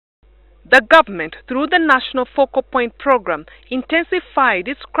The government, through the National Focal Point Program, intensified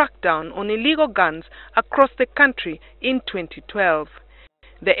its crackdown on illegal guns across the country in 2012.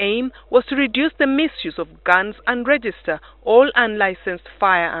 The aim was to reduce the misuse of guns and register all unlicensed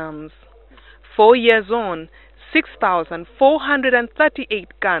firearms. 4 years on,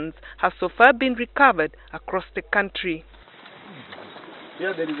 6,438 guns have so far been recovered across the country.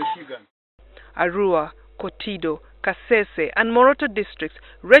 Here there is a she gun. Arua, Kotido, Kasese and Moroto districts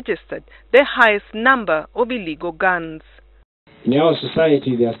registered the highest number of illegal guns. In our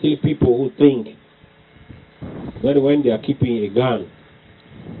society, there are still people who think that when they are keeping a gun,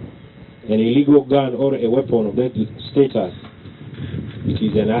 an illegal gun or a weapon of that status, it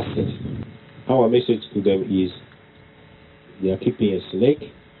is an asset. Our message to them is they are keeping a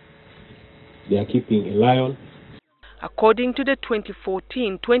snake, they are keeping a lion. According to the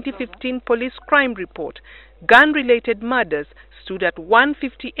 2014-2015 police crime report, gun-related murders stood at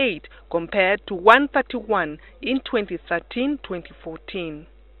 158 compared to 131 in 2013-2014.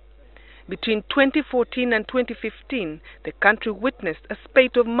 Between 2014 and 2015, the country witnessed a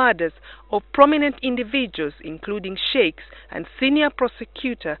spate of murders of prominent individuals including sheikhs and senior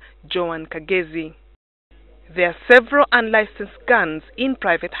prosecutor Joan Kagezi. There are several unlicensed guns in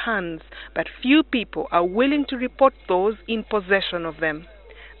private hands, but few people are willing to report those in possession of them.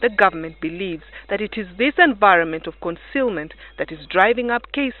 The government believes that it is this environment of concealment that is driving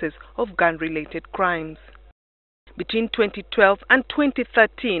up cases of gun-related crimes. Between 2012 and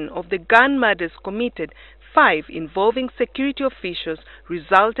 2013, of the gun murders committed, 5 involving security officials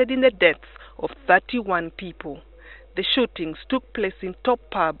resulted in the deaths of 31 people. The shootings took place in Top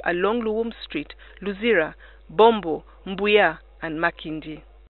Pub along Luwum Street, Luzira, Bombo, Mbuya and Makindi.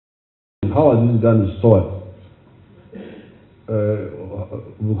 How are these guns stored?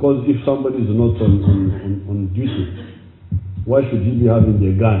 Because if somebody is not on duty, why should he be having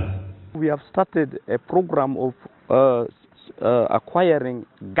the gun? We have started a program of acquiring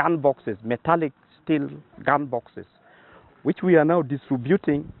gun boxes, metallic steel gun boxes, which we are now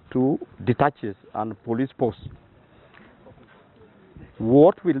distributing to detaches and police posts.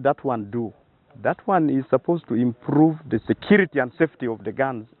 What will that one do? That one is supposed to improve the security and safety of the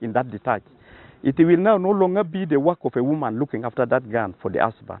guns in that detach. It will now no longer be the work of a woman looking after that gun for the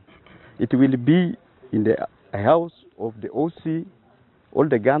husband. It will be in the house of the OC. All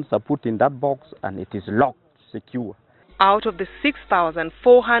the guns are put in that box and it is locked, secure. Out of the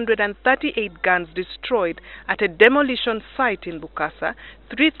 6,438 guns destroyed at a demolition site in Bukasa,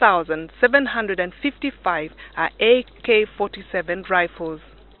 3,755 are AK-47 rifles.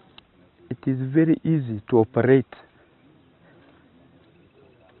 It is very easy to operate.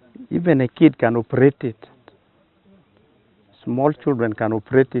 Even a kid can operate it. Small children can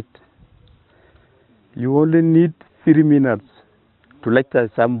operate it. You only need 3 minutes to lecture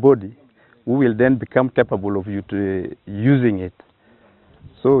somebody who will then become capable of using it.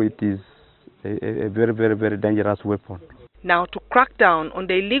 So it is a very, very, very dangerous weapon. Now, to crack down on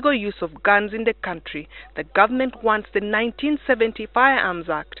the illegal use of guns in the country, the government wants the 1970 Firearms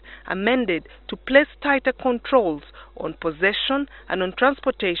Act amended to place tighter controls on possession and on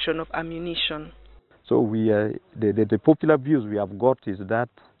transportation of ammunition. So the popular views we have got is that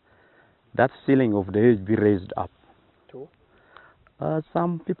ceiling of the age be raised up.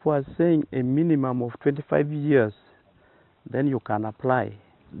 Some people are saying a minimum of 25 years, then you can apply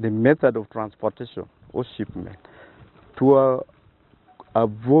the method of transportation or shipment to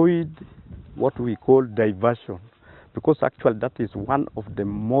avoid what we call diversion, because actually that is one of the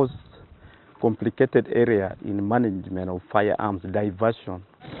most complicated area in management of firearms, diversion